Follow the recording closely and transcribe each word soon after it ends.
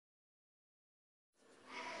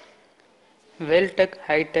Well-Tech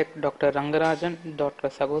High-Tech Dr. Rangarajan, Dr.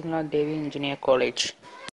 Saguna Devi Engineer College.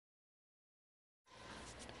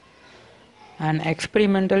 An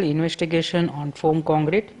experimental investigation on foam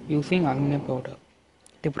concrete using aluminum powder.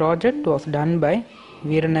 The project was done by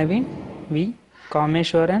Veeranavin V.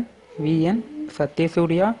 Kameshwaran V. N.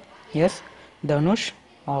 Satyasurya S. Dhanush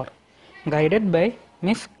R. Guided by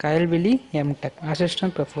Miss Kailvili M. Tech,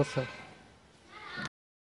 Assistant Professor.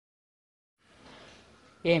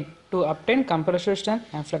 Aim to obtain compressive strength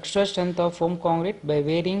and flexural strength of foam concrete by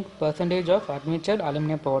varying percentage of admixture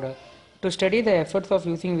aluminum powder. To study the efforts of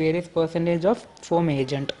using various percentage of foam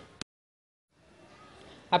agent.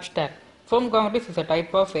 Abstract. Foam concrete is a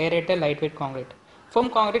type of aerated lightweight concrete.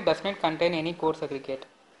 Foam concrete does not contain any coarse aggregate.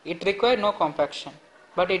 It requires no compaction,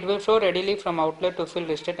 but it will flow readily from outlet to fill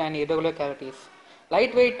restricted and irregular cavities.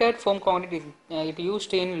 Lightweighted foam concrete is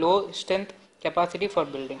used in low strength capacity for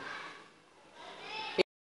building.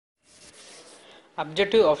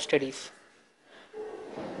 Objective of studies.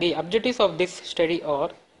 The objectives of this study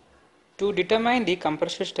are to determine the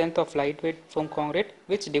compressive strength of lightweight foam concrete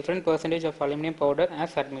with different percentage of aluminum powder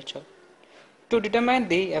as admixture. To determine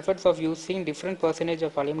the efforts of using different percentage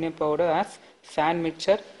of aluminum powder as sand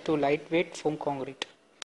mixture to lightweight foam concrete.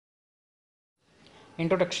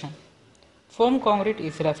 Introduction. Foam concrete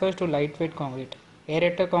is refers to lightweight concrete,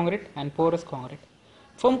 aerated concrete and porous concrete.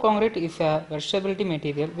 Foam concrete is a versatility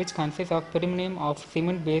material which consists of premium of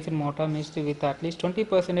cement-based mortar mixed with at least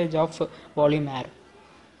 20% of volume air.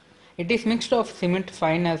 It is mixed of cement,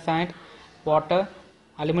 fine sand, water,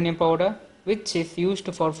 aluminum powder, which is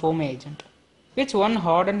used for foam agent, which one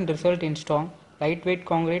hardened result in strong, lightweight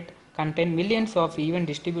concrete contain millions of even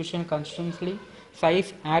distribution constantly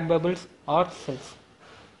size air bubbles or cells.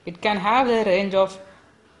 It can have a range of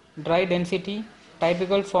dry density,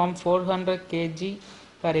 typical from 400 kg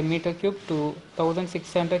per meter cube to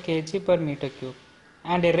 1600 kg per meter cube,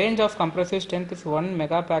 and a range of compressive strength is 1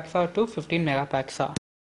 megapascal to 15 megapascal.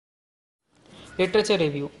 Literature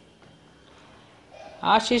review.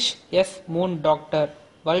 Ashish S. Moon, Dr.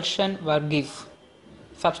 Valshan Varghese.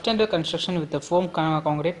 Substantive construction with the foam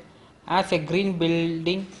concrete as a green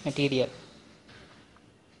building material.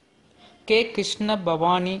 K. Krishna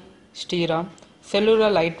Bhavani Sriram. Cellular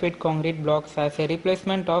lightweight concrete blocks as a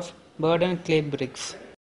replacement of burdened clay bricks.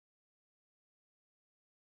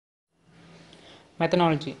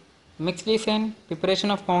 Methodology. Mixed design, preparation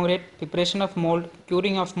of concrete, preparation of mold,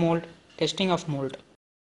 curing of mold, testing of mold.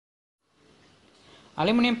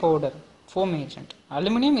 Aluminum powder, foam agent.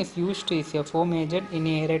 Aluminum is used as a foam agent in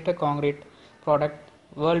aerated concrete product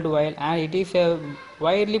worldwide, and it is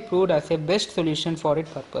widely proved as a best solution for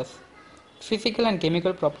its purpose. Physical and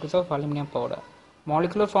chemical properties of aluminum powder.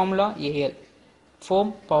 Molecular formula Al.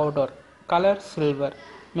 Foam powder. Color silver.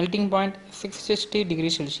 Melting point 660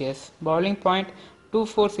 degrees Celsius. Boiling point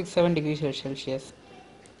 2467 degrees Celsius.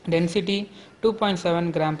 Density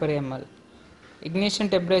 2.7 gram per ml. Ignition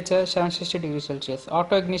temperature 760 degrees Celsius.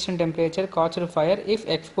 Auto ignition temperature catches fire if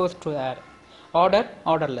exposed to air. Order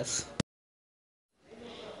orderless.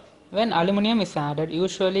 When aluminum is added,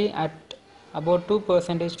 usually at about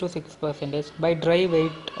 2% to 6% by dry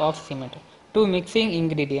weight of cement to mixing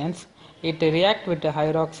ingredients, it reacts with the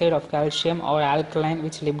hydroxide of calcium or alkaline,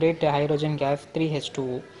 which liberates the hydrogen gas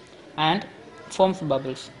 3H2O and forms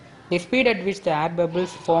bubbles. The speed at which the air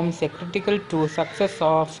bubbles forms is critical to success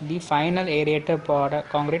of the final aerated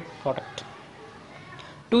concrete product.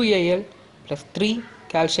 2Al plus 3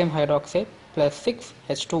 calcium hydroxide plus 6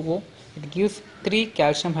 H2O, it gives 3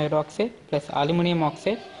 calcium hydroxide plus aluminum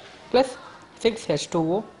oxide plus 6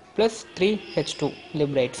 H2O plus 3 H2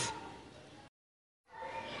 liberates.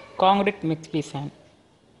 Concrete mixed design.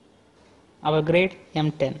 Our grade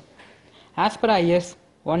M10. As per IS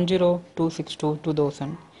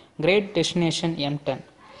 10262-2000, grade destination M10.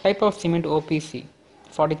 Type of cement OPC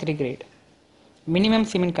 43 grade. Minimum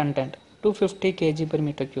cement content 250 kg per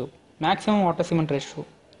meter cube. Maximum water cement ratio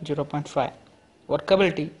 0.5.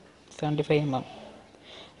 Workability 75 mm.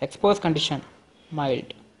 Exposed condition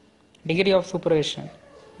mild. Degree of supervision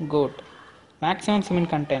good. Maximum cement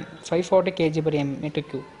content 540 kg per meter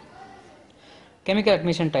cube. Chemical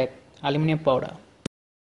admission type aluminum powder.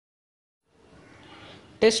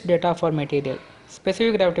 Test data for material.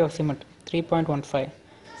 Specific gravity of cement 3.15.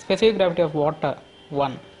 Specific gravity of water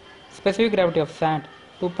 1. Specific gravity of sand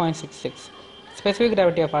 2.66. Specific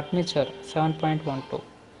gravity of admixture 7.12.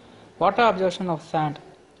 Water absorption of sand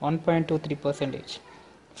 1.23%.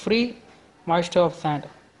 Free moisture of sand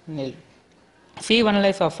nil. Sieve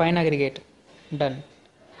analysis of fine aggregate done.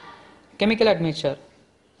 Chemical admixture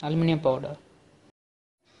aluminum powder.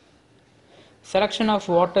 Selection of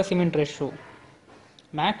water cement ratio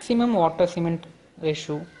Maximum water cement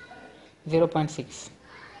ratio 0.6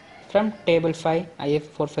 from table 5 IS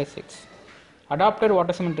 456. Adopted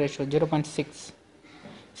water cement ratio 0.6.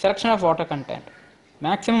 Selection of water content.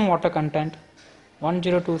 Maximum water content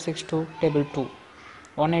 10262 table 2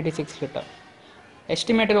 186 liter.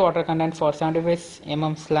 Estimated water content for 75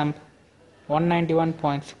 mm slump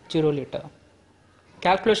 191.60 liter.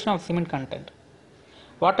 Calculation of cement content.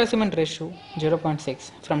 Water cement ratio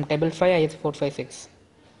 0.6 from table 5 IS 456.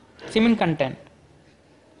 Cement content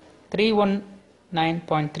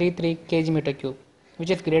 319.33 kg meter cube,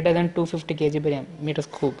 which is greater than 250 kg per meter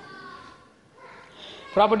cube.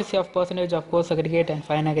 Properties of percentage of coarse aggregate and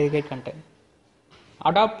fine aggregate content.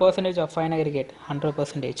 Adopt percentage of fine aggregate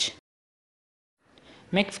 100%.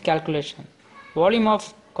 Mix calculation. Volume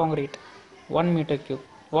of concrete 1 meter cube.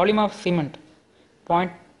 Volume of cement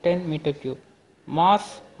 0.10 meter cube.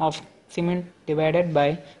 Mass of cement divided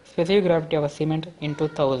by specific gravity of a cement into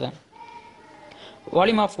 1000.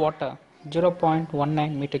 Volume of water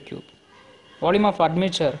 0.19 meter cube. Volume of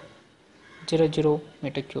admixture 00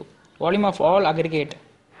 meter cube. Volume of all aggregate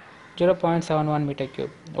 0.71 meter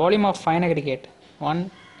cube. Volume of fine aggregate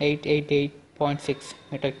 1888.6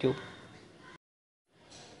 meter cube.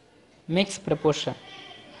 Mix proportion.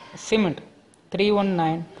 Cement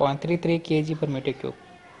 319.33 kg per meter cube.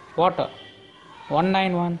 Water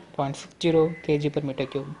 191.60 kg per meter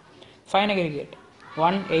cube. Fine aggregate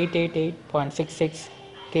 1888.66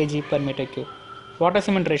 kg per meter cube. Water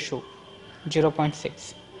cement ratio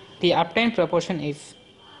 0.6. The obtained proportion is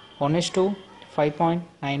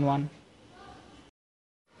 1:5.91.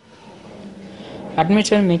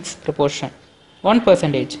 Admixture mix proportion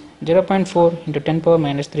 1% 0.4 into 10 power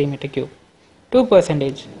minus 3 meter cube.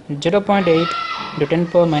 2% 0.8 into 10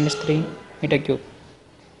 power minus 3 meter cube.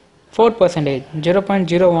 4%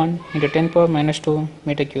 0.01 into 10 power minus 2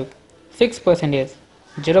 meter cube. 6%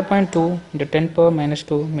 0.2 into 10 power minus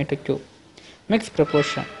 2 meter cube. Mix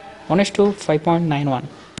proportion 1:5.91.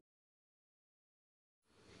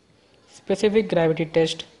 Specific gravity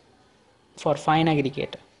test for fine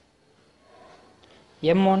aggregate.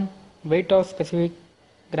 M1 weight of specific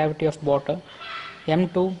gravity of bottle.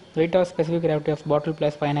 M2 weight of specific gravity of bottle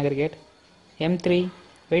plus fine aggregate. M3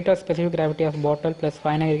 weight of specific gravity of bottle plus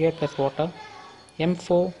fine aggregate plus water.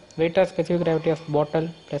 M4 weight of specific gravity of bottle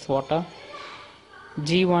plus water.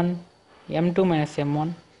 G1 M2 minus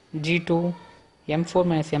M1. G2 M4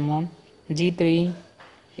 minus M1. G3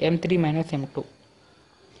 M3 minus M2.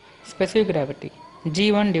 Specific gravity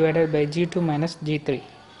G1 divided by G2 minus G3.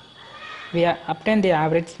 We obtain the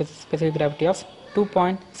average specific gravity of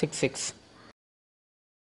 2.66.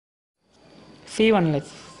 C1 less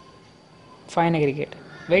fine aggregate.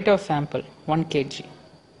 Weight of sample 1 kg.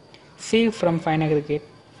 C from fine aggregate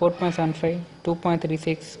 4.75,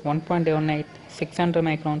 2.36, 1.18, 600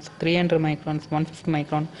 microns, 300 microns, 150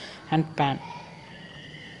 micron and pan.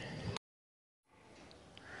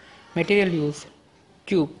 Material used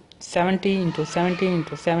cube 70 into 70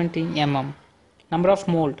 into 70 mm. Number of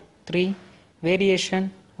mold 3.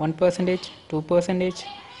 Variation 1%, 2%,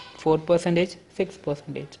 4%,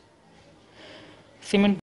 6%.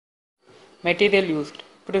 Cement. Material used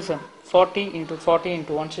prism 40 into 40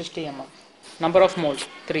 into 160 mm. Number of mold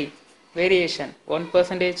 3. Variation 1%,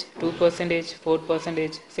 2%,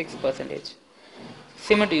 4%, 6%.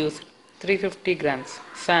 Cement used 350 grams.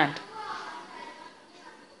 Sand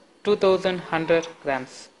 2100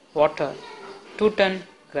 grams. Water 210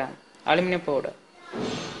 gram. Aluminum powder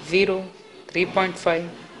 0, 3.5,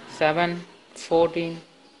 7, 14,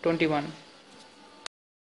 21.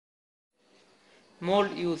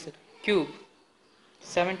 Mold used cube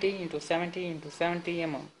 70 into 70 into 70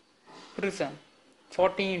 mm. Prism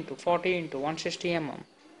 40 into 40 into 160 mm.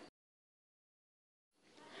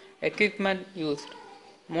 Equipment used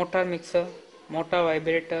motor mixer, motor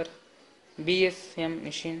vibrator, BSM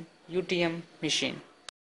machine, UTM machine.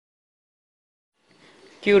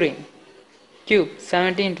 Curing cube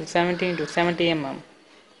 70 into 70 into 70 mm.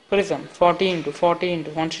 Prism 40 into 40 into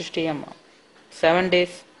 160 mm. 7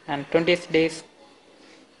 days and 20 days.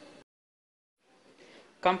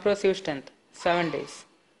 Compressive strength 7 days.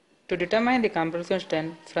 To determine the compressive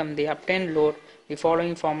strength from the obtained load, the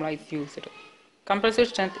following formula is used. Compressive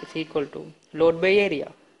strength is equal to load by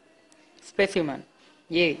area. Specimen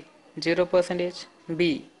A 0%,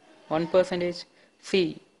 B 1%,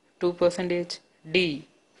 C 2%, D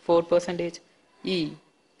 4%, E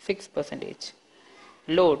 6%.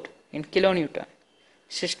 Load in kilonewton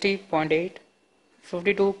 60.8,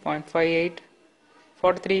 52.58,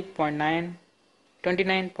 43.9,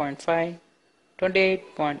 29.5,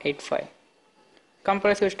 28.85.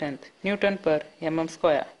 Compressive strength Newton per mm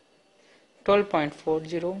square.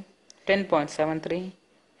 12.40, 10.73,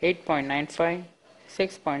 8.95,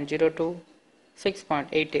 6.02,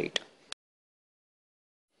 6.88.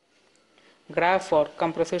 Graph for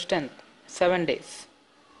compressive strength 7 days.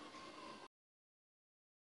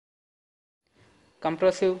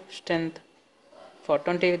 Compressive strength for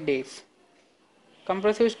 28 days.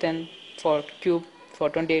 Compressive strength for cube for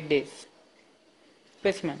 28 days.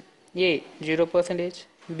 Specimen A 0%,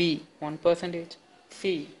 B 1%,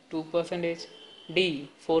 C 2%, D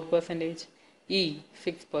 4%, E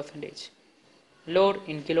 6%. Load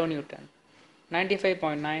in kilonewton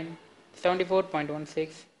 95.9,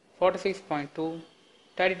 74.16, 46.2,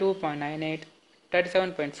 32.98,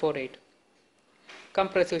 37.48.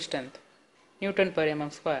 Compressive strength Newton per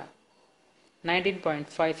mm square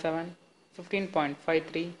 19.57,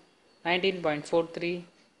 15.53, 19.43,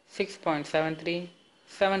 6.73,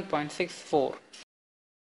 7.64.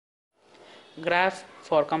 Graph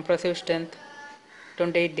for compressive strength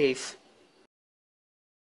 28 days.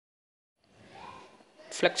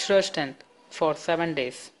 Flexural strength for 7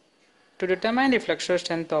 days. To determine the flexural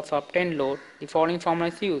strength of obtained load, the following formula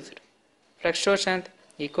is used. Flexural strength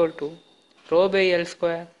equal to rho by L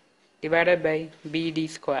square divided by BD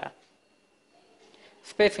square.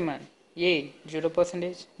 Specimen A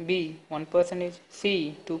 0%, B 1%,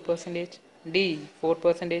 C 2%, D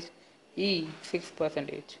 4%, E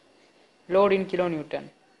 6%. Load in kilonewton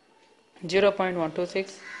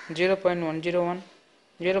 0.126, 0.101,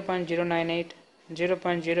 0.098,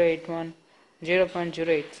 0.081,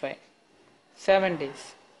 0.085. 7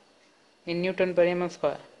 days in Newton per mm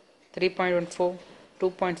square 3.14,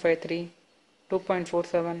 2.53,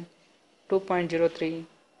 2.47, 2.03,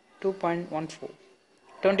 2.14.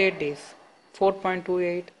 28 days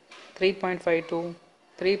 4.28, 3.52,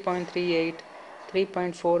 3.38,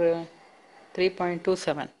 3.4,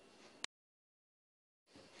 3.27.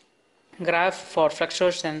 Graph for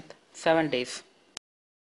flexural strength 7 days.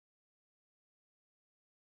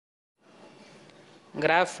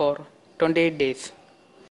 Graph for 28 days.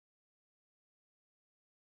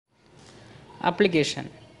 Application.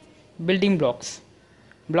 Building blocks.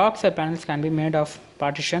 Blocks or panels can be made of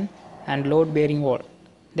partition and load bearing wall.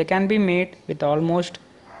 They can be made with almost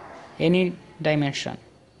any dimension.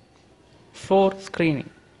 Floor screening.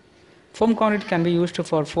 Foam concrete can be used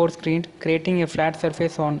for floor screened, creating a flat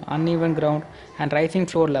surface on uneven ground and rising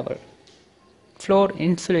floor level. Floor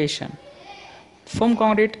insulation. Foam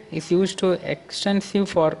concrete is used to extensive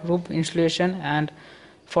for roof insulation and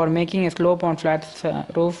for making a slope on flat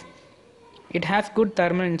roof. It has good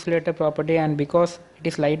thermal insulator property, and because it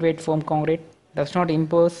is lightweight, foam concrete does not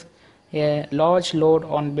impose a large load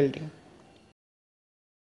on building.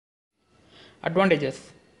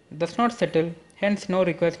 Advantages: does not settle, hence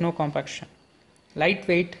requires no compaction.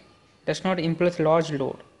 Lightweight, does not impose large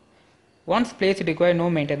load. Once placed, require no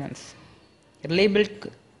maintenance. Reliable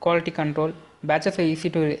quality control, batches are easy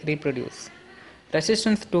to reproduce.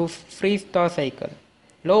 Resistance to freeze-thaw cycle.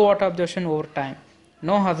 Low water absorption over time.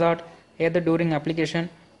 No hazard either during application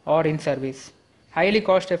or in service. Highly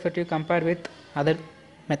cost effective compared with other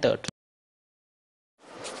methods.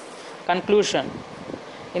 Conclusion.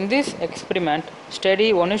 In this experiment,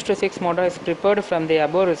 study 1:6 model is prepared from the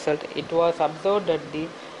above result. It was observed that the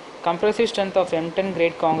compressive strength of M10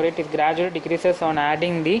 grade concrete is gradually decreases on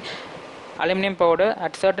adding the aluminum powder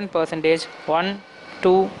at certain percentage 1,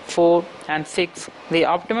 2, 4 and 6. The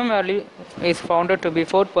optimum value is found to be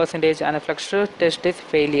 4% and the flexural test is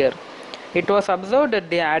failure. It was observed that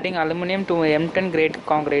the adding aluminum to M10 grade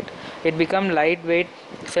concrete, it become lightweight,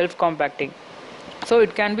 self-compacting. So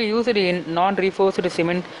it can be used in non-reinforced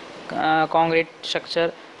cement concrete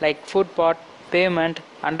structure like footpath, pavement,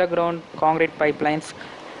 underground concrete pipelines,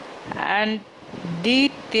 and the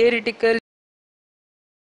theoretical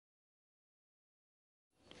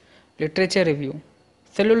literature review.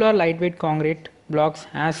 Cellular lightweight concrete blocks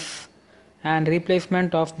as and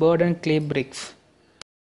replacement of burden clay bricks.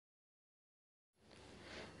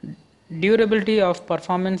 Durability of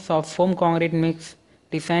performance of foam concrete mix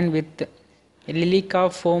designed with Lilica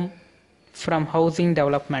foam from housing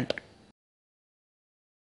development.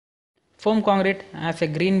 Foam concrete as a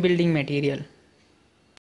green building material.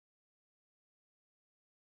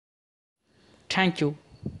 Thank you.